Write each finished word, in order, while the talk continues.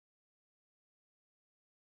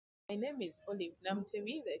My name is Olive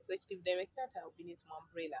Namtevi, the Executive Director at Albinism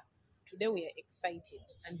Umbrella. Today we are excited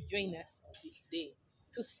and join us on this day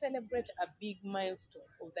to celebrate a big milestone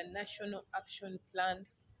of the National Action Plan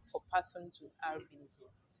for Persons with Albinism.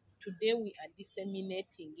 Today we are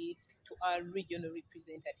disseminating it to our regional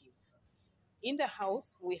representatives. In the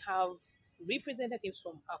House, we have representatives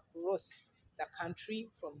from across the country,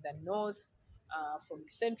 from the north, from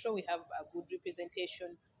central, we have a good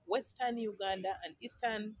representation, western Uganda and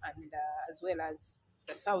eastern, and as well as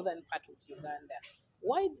the southern part of Uganda.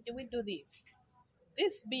 Why do we do this?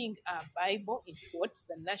 This being a Bible in quotes,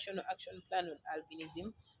 the National Action Plan on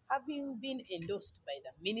Albinism, having been endorsed by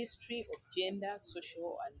the Ministry of Gender,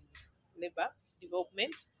 Social and Labor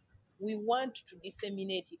Development, we want to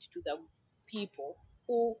disseminate it to the people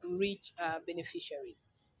who reach beneficiaries.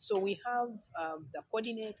 So we have the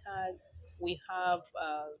coordinators, we have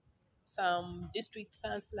some district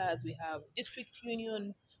councillors, we have district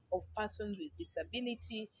unions of persons with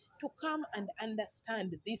disability to come and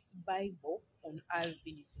understand this Bible on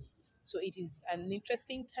albinism. So it is an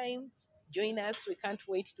interesting time. Join us. We can't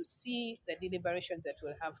wait to see the deliberations that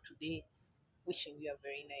we'll have today. Wishing you a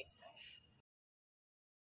very nice time.